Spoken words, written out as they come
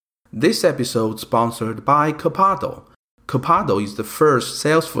This episode is sponsored by Copado. Copado is the first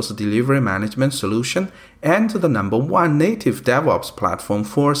Salesforce delivery management solution and the number one native DevOps platform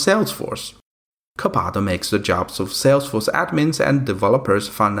for Salesforce. Copado makes the jobs of Salesforce admins and developers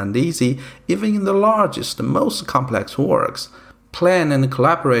fun and easy, even in the largest, most complex works. Plan and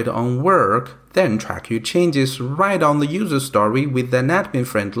collaborate on work, then track your changes right on the user story with an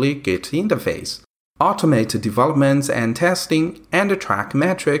admin-friendly Git interface. Automate developments and testing, and track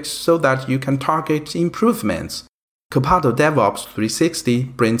metrics so that you can target improvements. Copado DevOps 360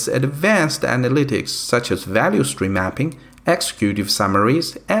 brings advanced analytics such as value stream mapping, executive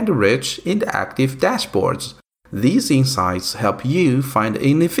summaries, and rich interactive dashboards. These insights help you find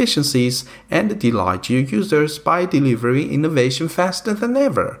inefficiencies and delight your users by delivering innovation faster than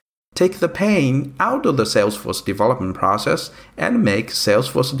ever. Take the pain out of the Salesforce development process and make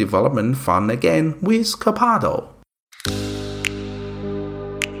Salesforce development fun again with Copado.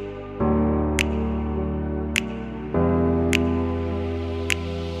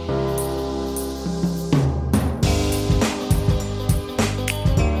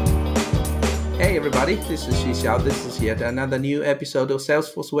 Hey everybody, this is Xi Xiao. This is yet another new episode of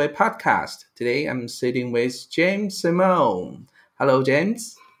Salesforce Way Podcast. Today I'm sitting with James Simone. Hello,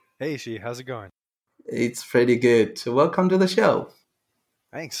 James. Hey, Xi, how's it going? It's pretty good. Welcome to the show.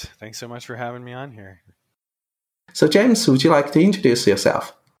 Thanks so much for having me on here. So, James, would you like to introduce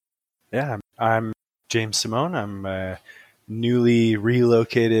yourself? Yeah, I'm James Simone. I'm a newly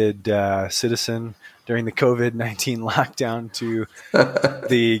relocated citizen during the COVID-19 lockdown to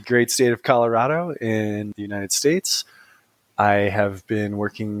the great state of Colorado in the United States. I have been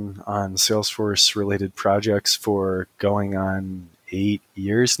working on Salesforce-related projects for going on 8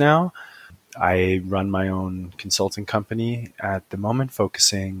 years now. I run my own consulting company at the moment,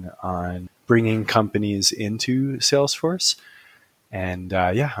 focusing on bringing companies into Salesforce. And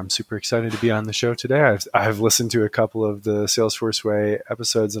I'm super excited to be on the show today. I've listened to a couple of the Salesforce Way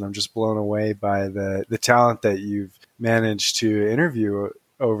episodes, and I'm just blown away by the talent that you've managed to interview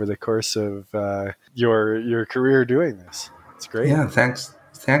over the course of your career doing this. It's great. Yeah, thanks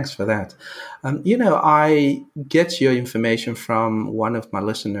for that. I get your information from one of my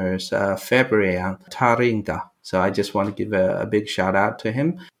listeners, Fabrian Tarinda. So I just want to give a big shout out to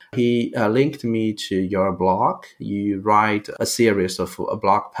him. He linked me to your blog. You write a series of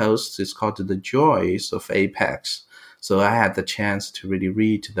blog posts. It's called The Joys of Apex. So I had the chance to really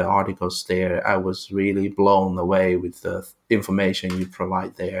read the articles there. I was really blown away with the information you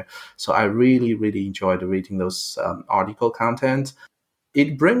provide there. So I really, really enjoyed reading those article content.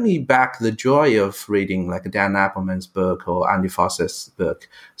 It brings me back the joy of reading like Dan Appleman's book or Andy Fauci's book.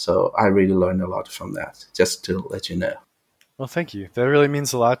 So I really learned a lot from that, just to let you know. Well, thank you. That really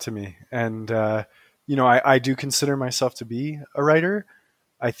means a lot to me. And, I do consider myself to be a writer.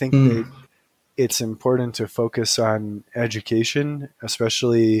 I think that it's important to focus on education,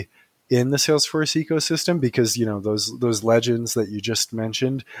 especially in the Salesforce ecosystem, because, those legends that you just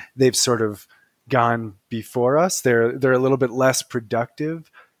mentioned, they've sort of gone before us. They're a little bit less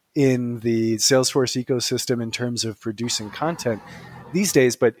productive in the Salesforce ecosystem in terms of producing content these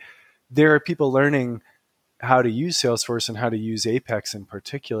days, but there are people learning how to use Salesforce and how to use Apex in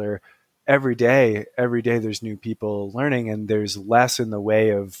particular. Every day there's new people learning, and there's less in the way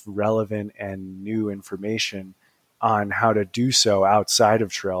of relevant and new information on how to do so outside of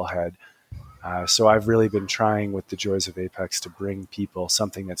Trailhead. So I've really been trying with the Joys of Apex to bring people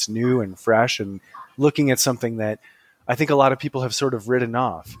something that's new and fresh, and looking at something that I think a lot of people have sort of written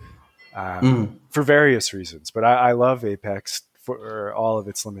off for various reasons. But I love Apex for all of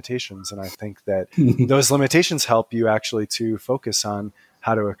its limitations, and I think that those limitations help you actually to focus on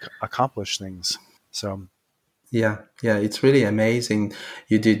how to accomplish things. So Yeah, it's really amazing.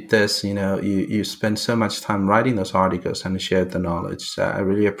 You did this, you spent so much time writing those articles and shared the knowledge. I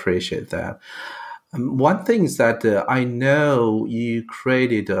really appreciate that. One thing is that I know you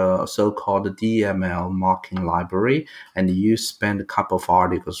created a so-called DML mocking library, and you spent a couple of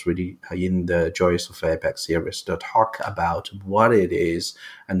articles really in the Joys of Apex series to talk about what it is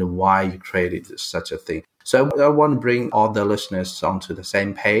and why you created such a thing. So I want to bring all the listeners onto the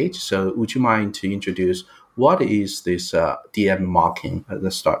same page. So would you mind to introduce what is this DML mocking at the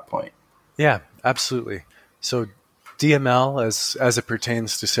start point? Yeah, absolutely. So DML, as it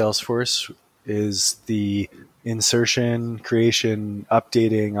pertains to Salesforce, is the insertion, creation,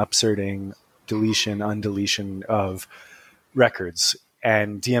 updating, upserting, deletion, undeletion of records.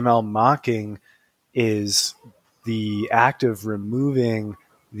 And DML mocking is the act of removing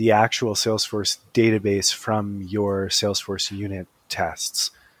the actual Salesforce database from your Salesforce unit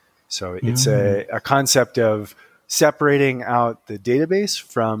tests. So it's a concept of separating out the database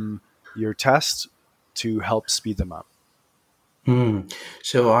from your tests to help speed them up.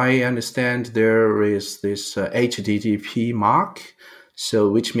 So I understand there is this HTTP mark. So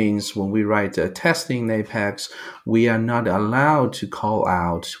which means when we write a testing in Apex, we are not allowed to call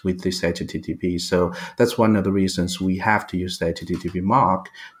out with this HTTP. So that's one of the reasons we have to use the HTTP mark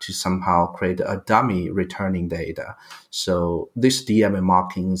to somehow create a dummy returning data. So this DML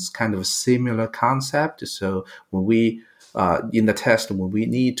marking is kind of a similar concept. So when we, in the test, when we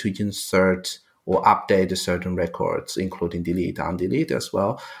need to insert or update certain records, including delete, undelete as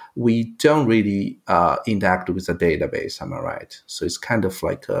well, we don't really interact with the database, am I right? So it's kind of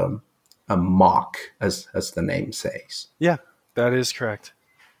like a mock, as the name says. Yeah, that is correct.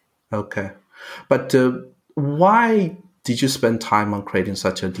 Okay. But why did you spend time on creating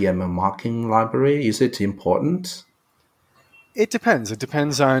such a DML marking library? Is it important? It depends. It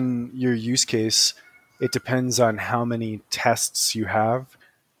depends on your use case. It depends on how many tests you have.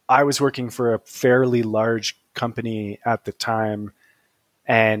 I was working for a fairly large company at the time,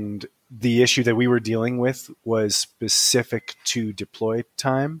 and the issue that we were dealing with was specific to deploy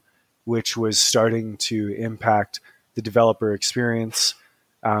time, which was starting to impact the developer experience,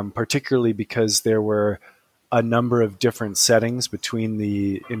 particularly because there were a number of different settings between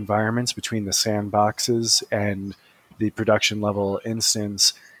the environments, between the sandboxes and the production level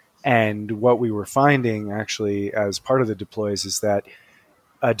instance. And what we were finding actually as part of the deploys is that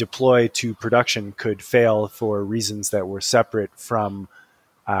a deploy to production could fail for reasons that were separate from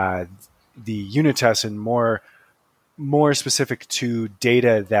the unit tests and more specific to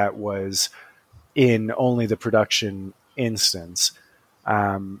data that was in only the production instance.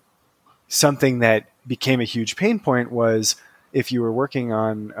 Something that became a huge pain point was if you were working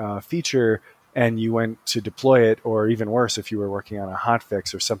on a feature and you went to deploy it, or even worse, if you were working on a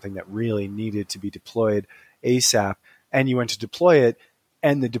hotfix or something that really needed to be deployed ASAP, and you went to deploy it,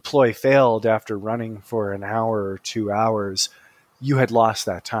 and the deploy failed after running for an hour or 2 hours, you had lost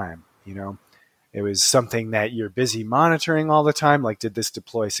that time. It was something that you're busy monitoring all the time. Like, did this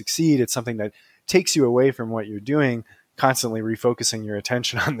deploy succeed? It's something that takes you away from what you're doing, constantly refocusing your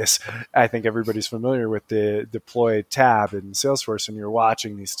attention on this. I think everybody's familiar with the deploy tab in Salesforce, and you're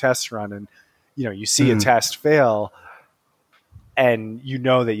watching these tests run, and you see a test fail, and you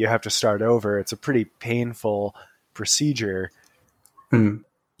know that you have to start over. It's a pretty painful procedure.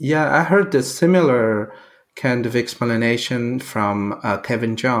 Yeah, I heard a similar kind of explanation from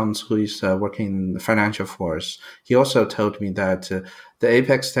Kevin Jones, who is working in Financial Force. He also told me that the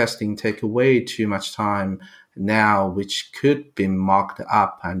Apex testing take way too much time now, which could be marked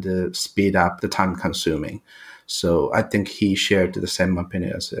up and speed up the time consuming. So I think he shared the same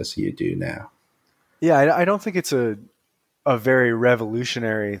opinion as you do now. Yeah, I don't think it's a very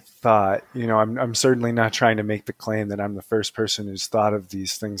revolutionary thought. I'm certainly not trying to make the claim that I'm the first person who's thought of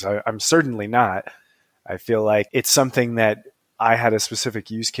these things. I'm certainly not. I feel like it's something that I had a specific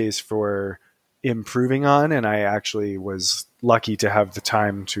use case for improving on, and I actually was lucky to have the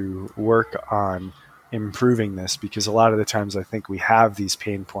time to work on improving this, because a lot of the times I think we have these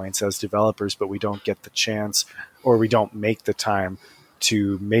pain points as developers, but we don't get the chance, or we don't make the time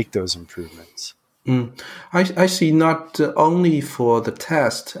to make those improvements. I see, not only for the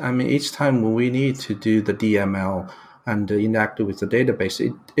test. I mean, each time when we need to do the DML and interact with the database,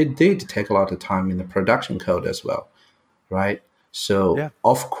 it did take a lot of time in the production code as well, right? So, yeah.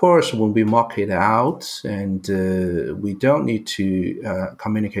 Of course, when we mock it out and we don't need to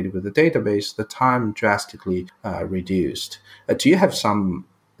communicate with the database, the time drastically reduced. Do you have some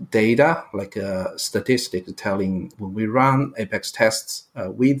data, like a statistic telling when we run Apex tests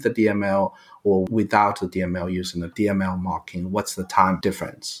with the DML or without the DML using the DML marking, what's the time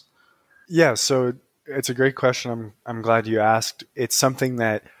difference? Yeah, so it's a great question. I'm glad you asked. It's something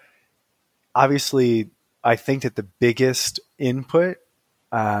that obviously I think that the biggest input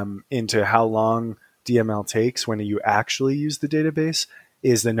into how long DML takes when you actually use the database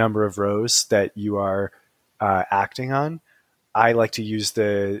is the number of rows that you are acting on. I like to use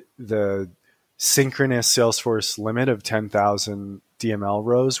the synchronous Salesforce limit of 10,000 DML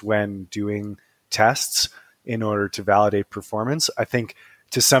rows when doing tests in order to validate performance. I think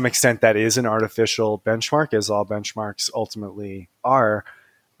to some extent that is an artificial benchmark, as all benchmarks ultimately are,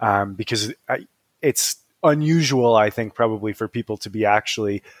 because it's unusual, I think, probably for people to be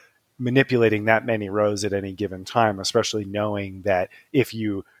actually manipulating that many rows at any given time, especially knowing that if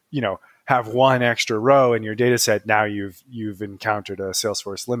you have one extra row in your data set, now you've encountered a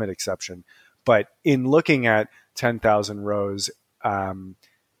Salesforce limit exception. But in looking at 10,000 rows,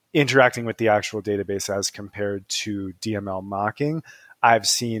 interacting with the actual database as compared to DML mocking, I've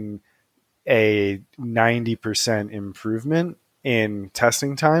seen a 90% improvement in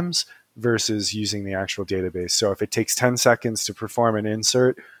testing times versus using the actual database. So if it takes 10 seconds to perform an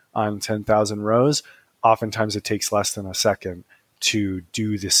insert on 10,000 rows, oftentimes it takes less than a second to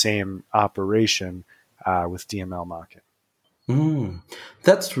do the same operation with DML mocking.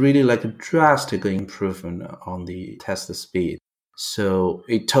 That's really like a drastic improvement on the test speed. So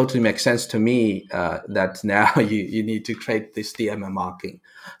it totally makes sense to me that now you need to create this DML mocking.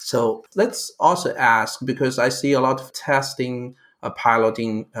 So let's also ask, because I see a lot of testing,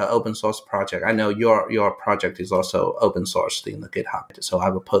 piloting open source project. I know your project is also open sourced in the GitHub. So I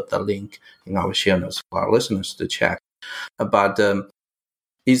will put the link in our show notes for our listeners to check. But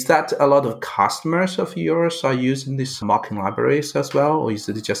is that a lot of customers of yours are using these mocking libraries as well, or is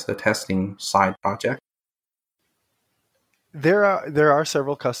it just a testing side project? There are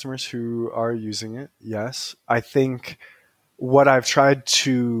several customers who are using it. Yes, I think what I've tried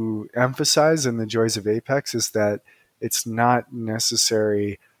to emphasize in the joys of Apex is that it's not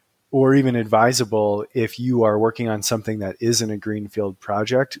necessary or even advisable if you are working on something that isn't a greenfield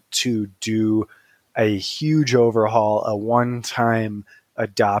project to do a huge overhaul, a one-time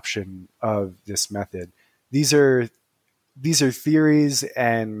adoption of this method. These are theories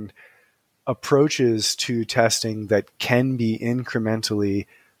and approaches to testing that can be incrementally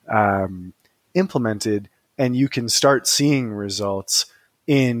implemented, and you can start seeing results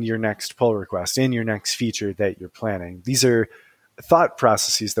in your next pull request, in your next feature that you're planning. These are thought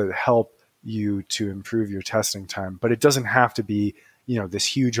processes that help you to improve your testing time, but it doesn't have to be, this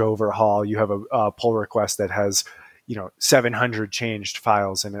huge overhaul. You have a pull request that has, 700 changed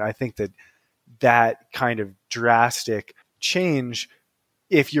files in it. I think that kind of drastic change,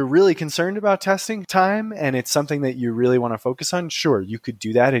 if you're really concerned about testing time and it's something that you really want to focus on, sure, you could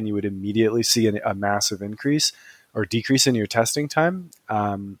do that and you would immediately see a massive increase or decrease in your testing time.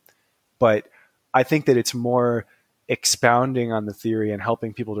 But I think that it's more expounding on the theory and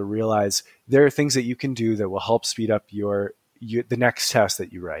helping people to realize there are things that you can do that will help speed up the next test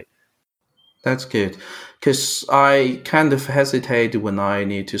that you write. That's good, because I kind of hesitate when I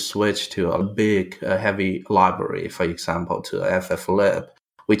need to switch to a big, heavy library, for example, to fflib,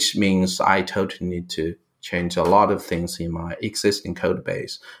 which means I totally need to change a lot of things in my existing code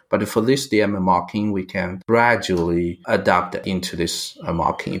base. But for this DML mocking, we can gradually adapt into this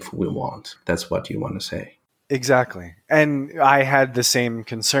mocking if we want. That's what you want to say. Exactly. And I had the same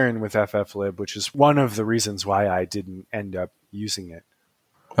concern with fflib, which is one of the reasons why I didn't end up using it.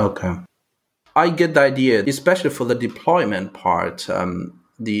 Okay. I get the idea, especially for the deployment part.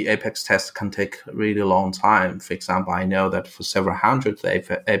 The Apex test can take a really long time. For example, I know that for several hundred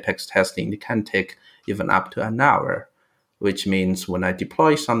Apex testing, it can take even up to an hour, which means when I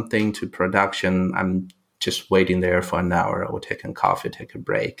deploy something to production, I'm just waiting there for an hour or taking coffee, take a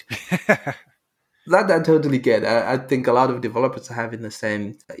break. That I totally get. I think a lot of developers are having the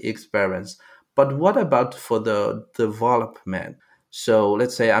same experience. But what about for the development? So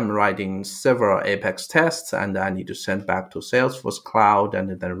let's say I'm writing several Apex tests and I need to send back to Salesforce Cloud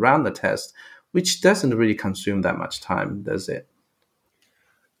and then run the test, which doesn't really consume that much time, does it?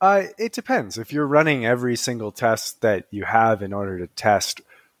 It depends. If you're running every single test that you have in order to test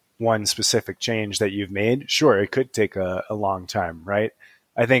one specific change that you've made, sure, it could take a long time, right?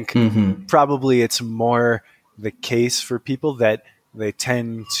 I think probably it's more the case for people that they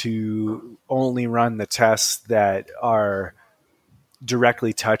tend to only run the tests that are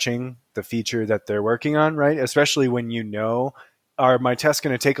directly touching the feature that they're working on, right? Especially when are my tests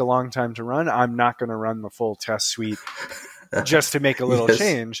going to take a long time to run? I'm not going to run the full test suite just to make a little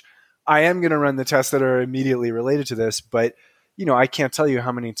change. I am going to run the tests that are immediately related to this, but I can't tell you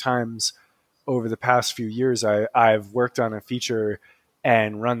how many times over the past few years I've worked on a feature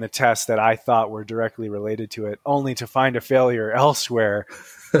and run the tests that I thought were directly related to it, only to find a failure elsewhere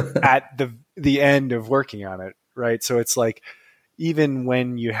at the end of working on it, right? So it's like, even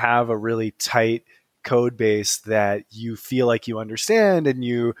when you have a really tight code base that you feel like you understand and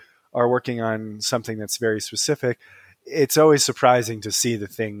you are working on something that's very specific, it's always surprising to see the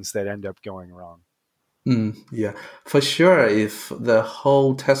things that end up going wrong. Yeah, for sure. If the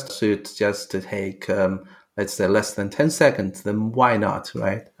whole test suite just take, let's say, less than 10 seconds, then why not,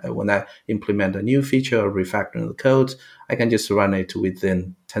 right? When I implement a new feature or refactor the code, I can just run it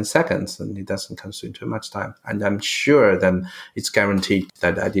within 10 seconds and it doesn't consume too much time. And I'm sure then it's guaranteed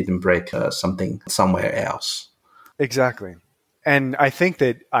that I didn't break something somewhere else. Exactly. And I think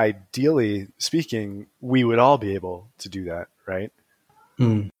that ideally speaking, we would all be able to do that, right?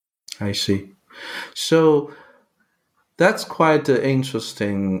 I see. So that's quite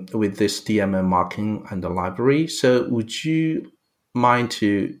interesting with this DML mocking and the library. So would you mind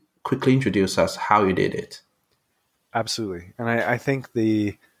to quickly introduce us how you did it? Absolutely. And I think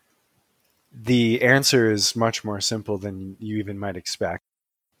the answer is much more simple than you even might expect.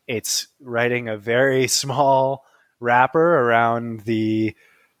 It's writing a very small wrapper around the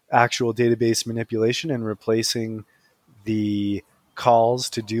actual database manipulation and replacing the calls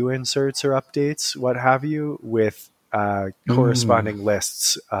to do inserts or updates, what have you, with corresponding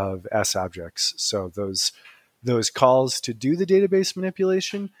lists of S objects. So those calls to do the database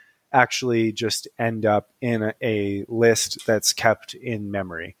manipulation actually just end up in a list that's kept in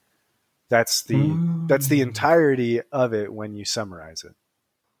memory. That's the entirety of it when you summarize it.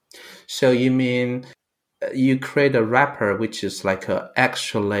 So you mean you create a wrapper which is like an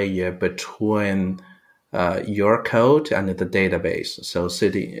extra layer between your code and the database, so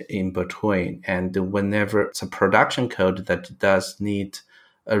sitting in between. And whenever it's a production code that does need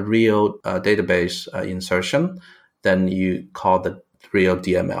a real database insertion, then you call the real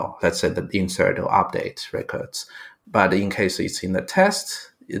DML, let's say the insert or update records. But in case it's in the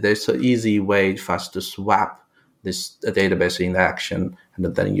test, there's an easy way for us to swap this database in action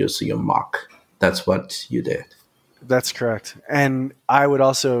and then use your mock. That's what you did. That's correct. And I would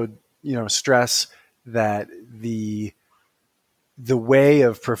also, stress that the way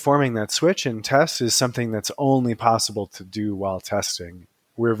of performing that switch in test is something that's only possible to do while testing.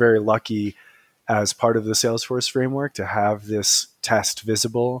 We're very lucky as part of the Salesforce framework to have this test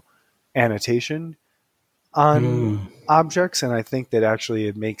visible annotation on objects. And I think that actually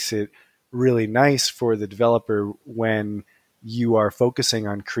it makes it really nice for the developer when you are focusing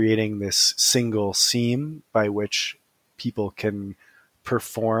on creating this single seam by which people can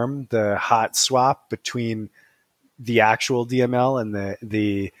perform the hot swap between the actual DML and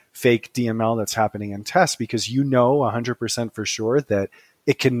the fake DML that's happening in test, because 100% for sure that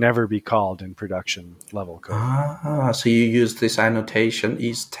it can never be called in production level code. So you use this annotation,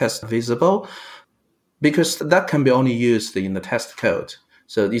 is test visible, because that can be only used in the test code.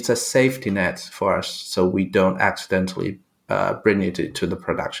 So it's a safety net for us so we don't accidentally bring it to the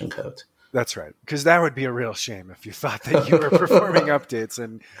production code. That's right. Because that would be a real shame if you thought that you were performing updates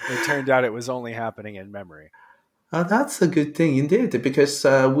and it turned out it was only happening in memory. That's a good thing indeed, because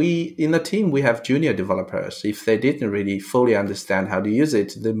we in the team, we have junior developers. If they didn't really fully understand how to use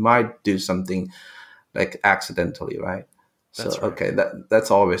it, they might do something like accidentally, right? That's so, right. Okay,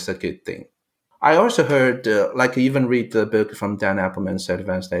 that's always a good thing. I also heard, even read the book from Dan Appleman's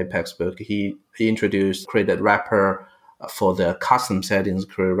Advanced Apex book. He created wrapper for the custom settings,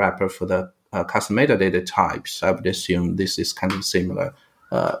 create wrapper for the custom metadata types. I would assume this is kind of similar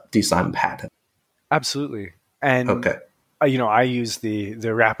design pattern. Absolutely. And, okay. I use the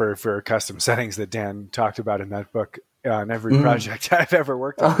wrapper for custom settings that Dan talked about in that book on every project I've ever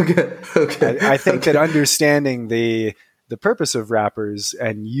worked on. Okay. I think that understanding the purpose of wrappers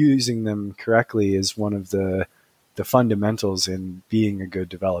and using them correctly is one of the fundamentals in being a good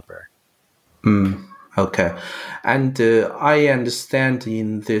developer. Okay. And I understand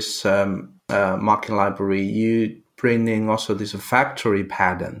in this mocking library, you bring in also this factory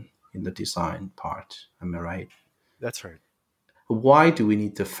pattern in the design part. Am I right? That's right. Why do we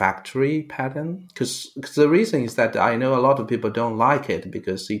need the factory pattern? Because the reason is that I know a lot of people don't like it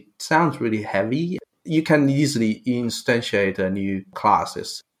because it sounds really heavy. You can easily instantiate new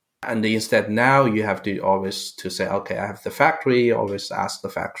classes. And instead now you have to always to say, okay, I have the factory, always ask the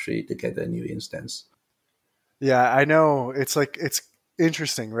factory to get a new instance. Yeah, I know. It's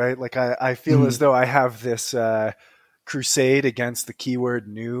interesting, right? Like I feel as though I have this crusade against the keyword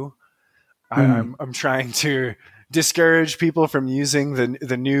new. I'm trying to discourage people from using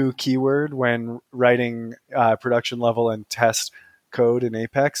the new keyword when writing production level and test code in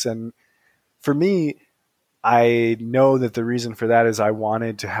Apex. And for me, I know that the reason for that is I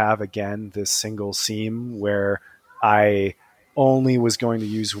wanted to have, again, this single seam where I only was going to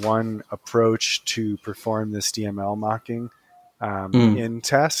use one approach to perform this DML mocking in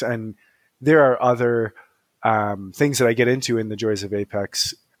tests. And there are other things that I get into in the Joys of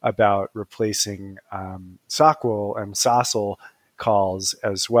Apex about replacing SOQL and SOSL calls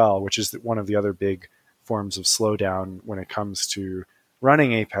as well, which is one of the other big forms of slowdown when it comes to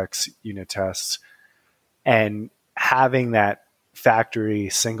running Apex unit tests. And having that factory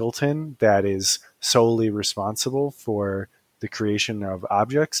singleton that is solely responsible for the creation of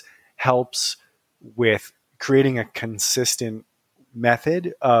objects helps with creating a consistent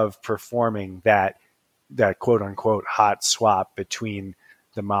method of performing that quote unquote hot swap between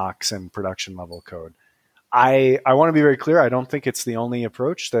the mocks and production level code. I want to be very clear. I don't think it's the only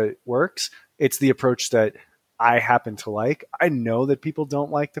approach that works. It's the approach that I happen to like. I know that people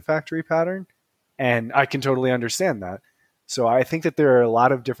don't like the factory pattern, and I can totally understand that. So I think that there are a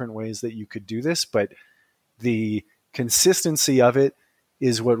lot of different ways that you could do this, but the consistency of it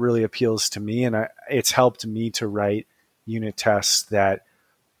is what really appeals to me. And it's helped me to write unit tests that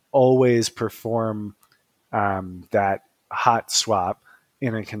always perform that hot swap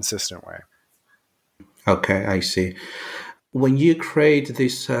in a consistent way. Okay, I see. When you create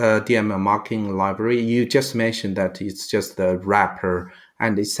this DML marking library, you just mentioned that it's just a wrapper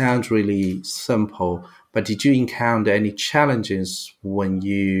and it sounds really simple. But did you encounter any challenges when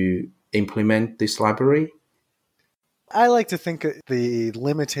you implement this library? I like to think the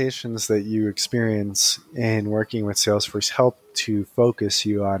limitations that you experience in working with Salesforce help to focus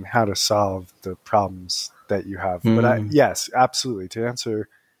you on how to solve the problems that you have. But yes, absolutely. To answer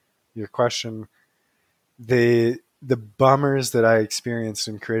your question, the bummers that I experienced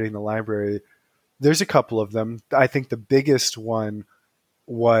in creating the library, there's a couple of them. I think the biggest one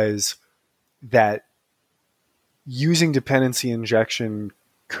was that using dependency injection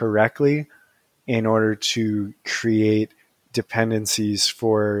correctly in order to create dependencies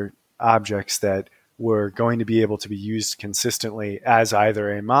for objects that were going to be able to be used consistently as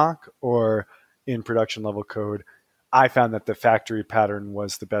either a mock or in production level code, I found that the factory pattern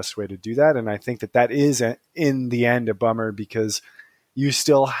was the best way to do that. And I think that that is, in the end, a bummer because you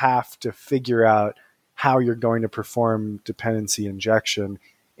still have to figure out how you're going to perform dependency injection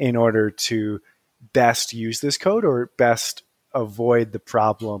in order to best use this code or best avoid the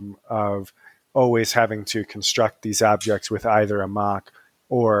problem of always having to construct these objects with either a mock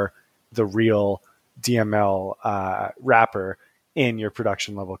or the real DML wrapper in your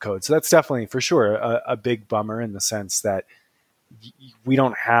production level code. So that's definitely, for sure, a big bummer in the sense that we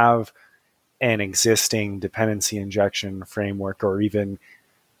don't have an existing dependency injection framework or even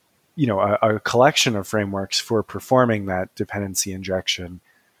a collection of frameworks for performing that dependency injection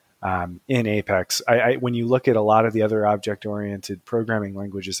in Apex. When you look at a lot of the other object-oriented programming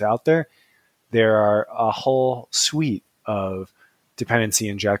languages out there, there are a whole suite of dependency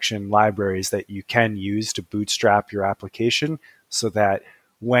injection libraries that you can use to bootstrap your application so that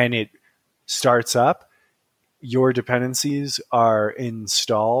when it starts up, your dependencies are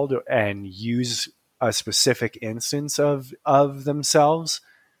installed and use a specific instance of themselves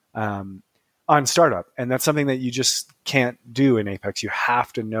on startup. And that's something that you just can't do in Apex. You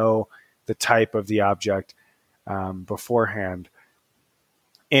have to know the type of the object beforehand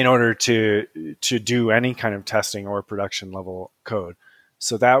in order to do any kind of testing or production level code.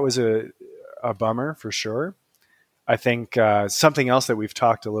 So that was a bummer for sure. I think something else that we've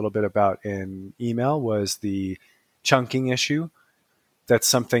talked a little bit about in email was the chunking issue. That's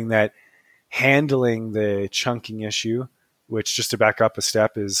something that handling the chunking issue, which, just to back up a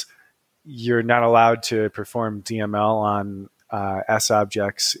step, is you're not allowed to perform DML on S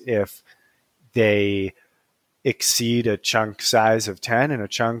objects if they exceed a chunk size of 10, and the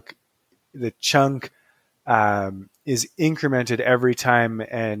chunk is incremented every time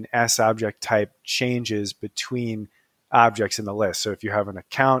an S object type changes between objects in the list. So if you have an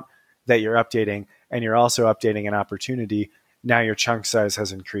account that you're updating and you're also updating an opportunity, now your chunk size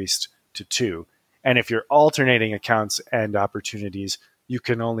has increased to 2. And if you're alternating accounts and opportunities, you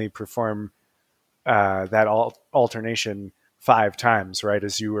can only perform that alternation 5 times, right?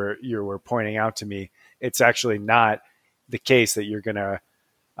 As you were pointing out to me, it's actually not the case that you're going to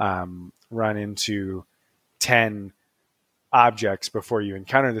run into 10 objects before you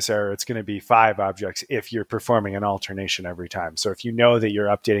encounter this error. It's going to be 5 objects if you're performing an alternation every time. So if you know that you're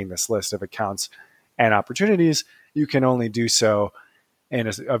updating this list of accounts and opportunities, you can only do so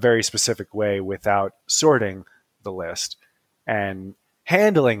in a very specific way without sorting the list. And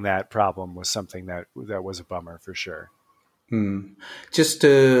handling that problem was something that was a bummer for sure. Just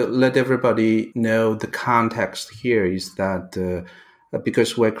to let everybody know, the context here is that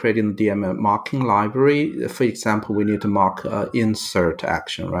because we're creating the DML marking library, for example, we need to mark insert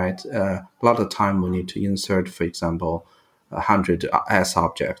action, right? A lot of time we need to insert, for example, 100 S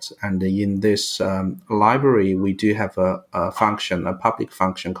objects. And in this library, we do have a function, a public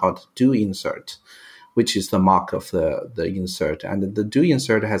function called doInsert, which is the mark of the insert. And the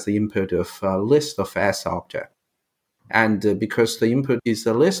doInsert has the input of a list of S objects. And because the input is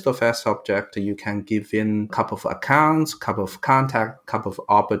a list of S object, you can give in a couple of accounts, couple of contact, couple of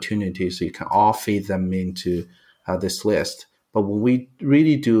opportunities. You can all feed them into this list. But when we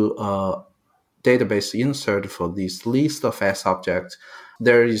really do a database insert for this list of S objects,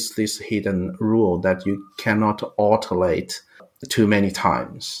 there is this hidden rule that you cannot alternate too many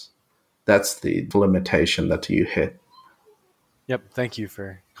times. That's the limitation that you hit. Yep. Thank you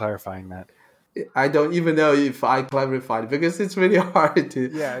for clarifying that. I don't even know if I clarified because it's really hard to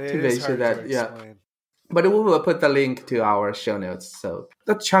make sure that. Yeah. But we will put the link to our show notes. So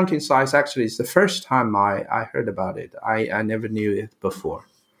the chunking size actually is the first time I heard about it. I never knew it before.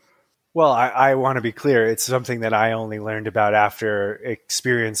 Well, I want to be clear. It's something that I only learned about after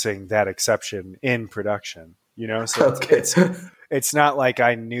experiencing that exception in production, so Okay. it's not like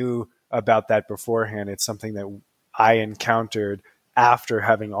I knew about that beforehand. It's something that I encountered after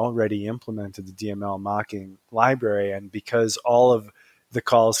having already implemented the DML mocking library. And because all of the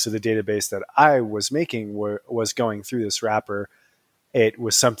calls to the database that I was making was going through this wrapper, it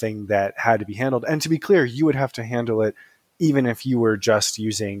was something that had to be handled. And to be clear, you would have to handle it even if you were just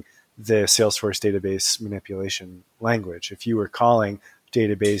using the Salesforce database manipulation language. If you were calling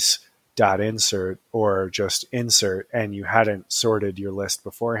database.insert or just insert and you hadn't sorted your list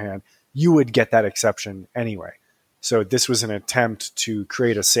beforehand, you would get that exception anyway. So this was an attempt to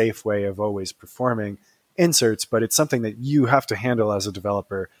create a safe way of always performing inserts, but it's something that you have to handle as a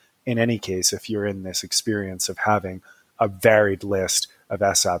developer in any case if you're in this experience of having a varied list of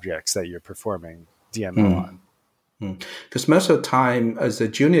S objects that you're performing DML on. Because most of the time, as a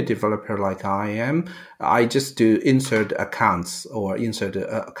junior developer like I am, I just do insert accounts or insert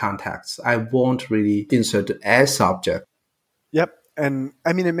contacts. I won't really insert S object. Yep. And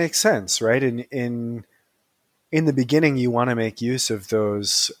I mean, it makes sense, right? In the beginning, you want to make use of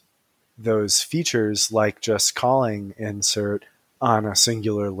those features like just calling insert on a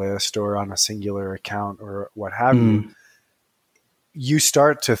singular list or on a singular account or what have you. You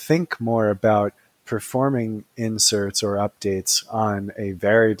start to think more about performing inserts or updates on a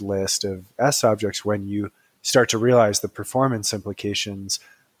varied list of S objects when you start to realize the performance implications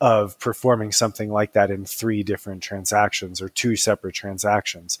of performing something like that in 3 different transactions or 2 separate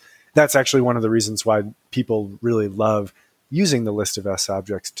transactions. That's actually one of the reasons why people really love using the list of S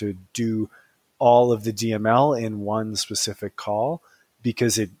objects to do all of the DML in one specific call,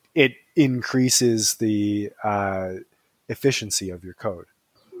 because it increases the efficiency of your code.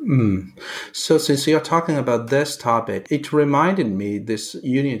 So since you're talking about this topic, it reminded me this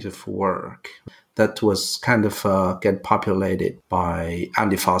unit of work that was kind of get populated by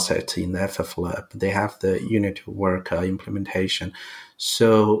Andy Fawcett in the FF Lab. They have the unit of work implementation.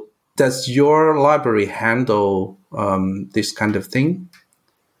 So does your library handle this kind of thing?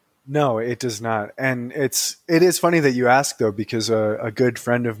 No, it does not. And it is funny that you ask, though, because a good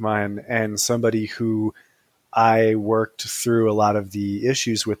friend of mine and somebody who I worked through a lot of the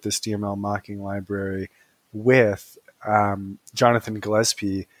issues with this DML mocking library with, Jonathan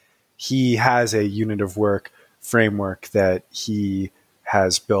Gillespie, he has a unit of work framework that he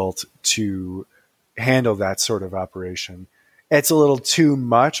has built to handle that sort of operation. It's a little too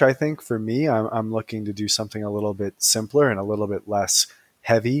much, I think, for me. I'm looking to do something a little bit simpler and a little bit less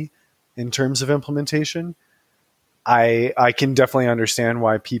heavy in terms of implementation. I can definitely understand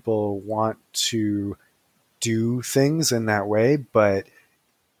why people want to do things in that way, but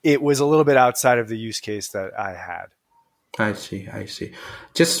it was a little bit outside of the use case that I had. I see.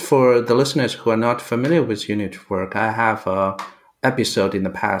 Just for the listeners who are not familiar with unit work, I have an episode in the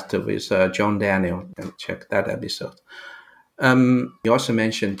past with John Daniel, and check that episode. You also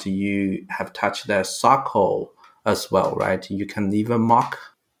mentioned you have touched the SOQL as well, right? You can even mock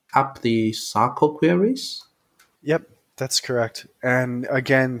up the SOQL queries? Yep. That's correct. And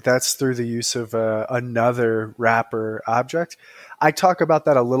again, that's through the use of another wrapper object. I talk about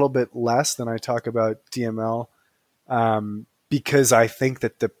that a little bit less than I talk about DML because I think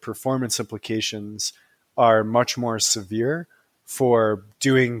that the performance implications are much more severe for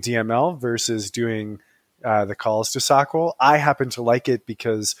doing DML versus doing the calls to SOQL. I happen to like it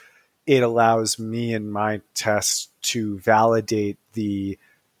because it allows me and my tests to validate the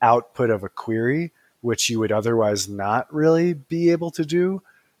output of a query, which you would otherwise not really be able to do.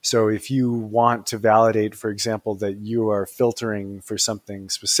 So if you want to validate, for example, that you are filtering for something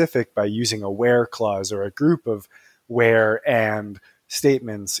specific by using a where clause or a group of where and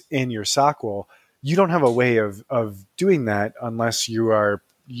statements in your SOQL, you don't have a way of doing that unless you are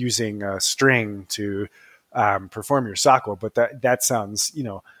using a string to perform your SOQL. But that sounds,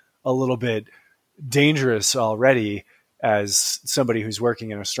 a little bit dangerous already. As somebody who's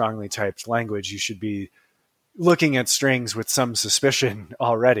working in a strongly typed language, you should be looking at strings with some suspicion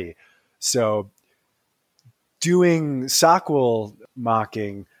already. So doing SOQL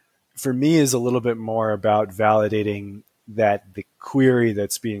mocking for me is a little bit more about validating that the query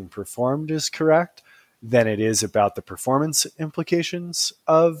that's being performed is correct than it is about the performance implications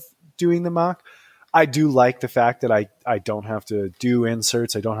of doing the mock. I do like the fact that I don't have to do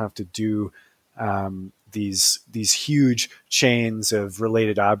inserts. I don't have to do these huge chains of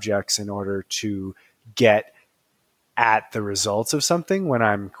related objects in order to get at the results of something when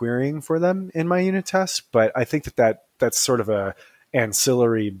I'm querying for them in my unit test. But I think that's sort of a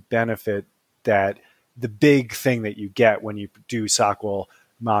ancillary benefit, that the big thing that you get when you do Sockwell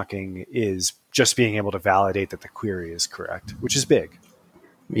mocking is just being able to validate that the query is correct, which is big.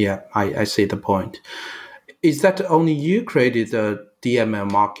 Yeah, I see the point. Is that only you created the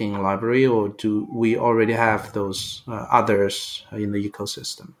DML mocking library, or do we already have those others in the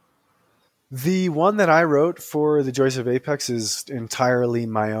ecosystem? The one that I wrote for the Joys of Apex is entirely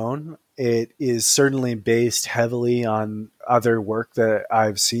my own. It is certainly based heavily on other work that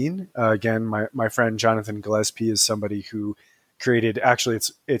I've seen. Again, my friend Jonathan Gillespie is somebody who created, actually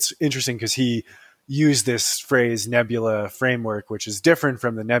it's interesting because he used this phrase Nebula framework, which is different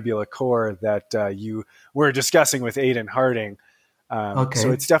from the Nebula core that you were discussing with Aidan Harding. Okay.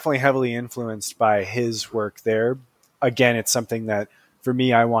 So it's definitely heavily influenced by his work there. Again, it's something that, for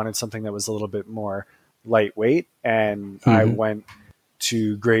me, I wanted something that was a little bit more lightweight, and I went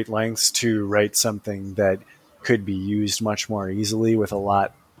to great lengths to write something that could be used much more easily with a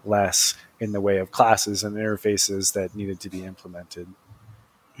lot less in the way of classes and interfaces that needed to be implemented.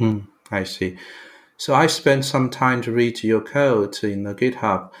 I see. So I spent some time to read your code in the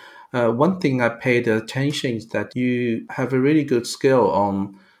GitHub. One thing I paid attention is that you have a really good skill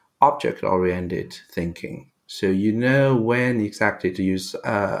on object-oriented thinking. So you know when exactly to use,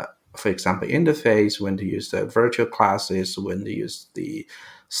 for example, interface, when to use the virtual classes, when to use the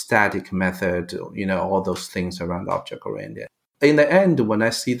static method, all those things around object-oriented. In the end, when I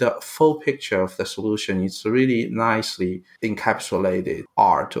see the full picture of the solution, it's really nicely encapsulated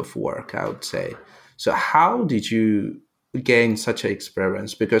art of work, I would say. So how did you gain such an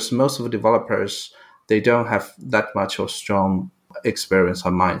experience? Because most of the developers, they don't have that much of strong experience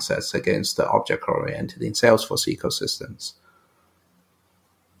or mindsets against the object-oriented in Salesforce ecosystems.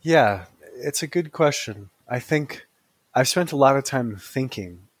 Yeah, it's a good question. I think I've spent a lot of time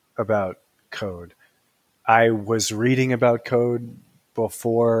thinking about code. I was reading about code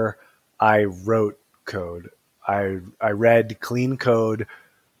before I wrote code. I read clean code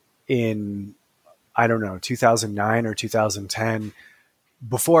in, 2009 or 2010.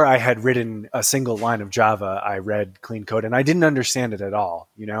 Before I had written a single line of Java, I read clean code, and I didn't understand it at all,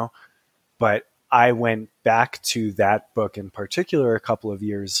 But I went back to that book in particular a couple of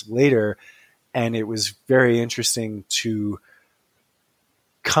years later, and it was very interesting to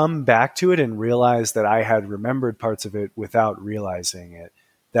come back to it and realize that I had remembered parts of it without realizing it,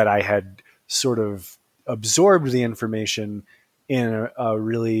 that I had sort of absorbed the information in a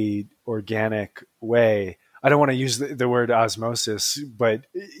really organic way. I don't want to use the word osmosis, but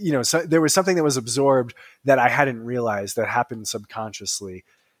so there was something that was absorbed that I hadn't realized that happened subconsciously.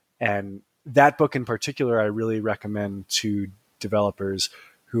 And that book in particular, I really recommend to developers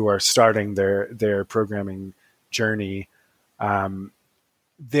who are starting their programming journey.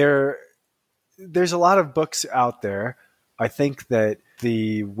 There's a lot of books out there. I think that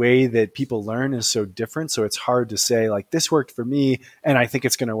the way that people learn is so different. So it's hard to say like this worked for me and I think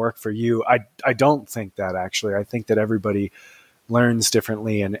it's going to work for you. I don't think that actually. I think that everybody learns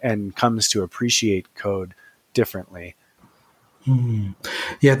differently and comes to appreciate code differently.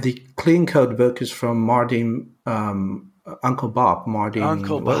 Yeah, the Clean Code book is from Martin, Uncle Bob. Martin.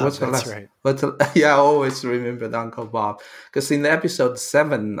 Uncle Bob, that's right. I always remembered Uncle Bob. Because in episode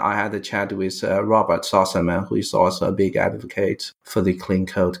 7, I had a chat with Robert Sossaman, who is also a big advocate for the Clean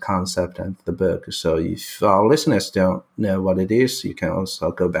Code concept and the book. So if our listeners don't know what it is, you can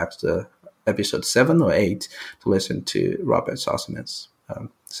also go back to episode 7 or 8 to listen to Robert Sossaman's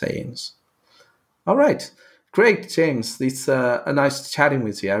sayings. All right. Great, James. It's a nice chatting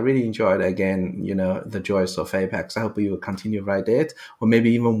with you. I really enjoyed, again, the joys of Apex. I hope you will continue to write it, or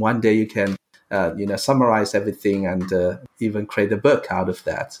maybe even one day you can, summarize everything and even create a book out of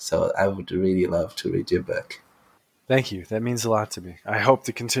that. So I would really love to read your book. Thank you. That means a lot to me. I hope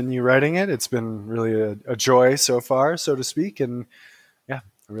to continue writing it. It's been really a joy so far, so to speak. And yeah,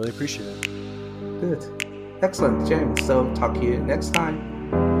 I really appreciate it. Good. Excellent, James. So talk to you next time.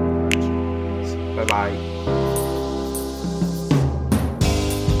 Bye-bye.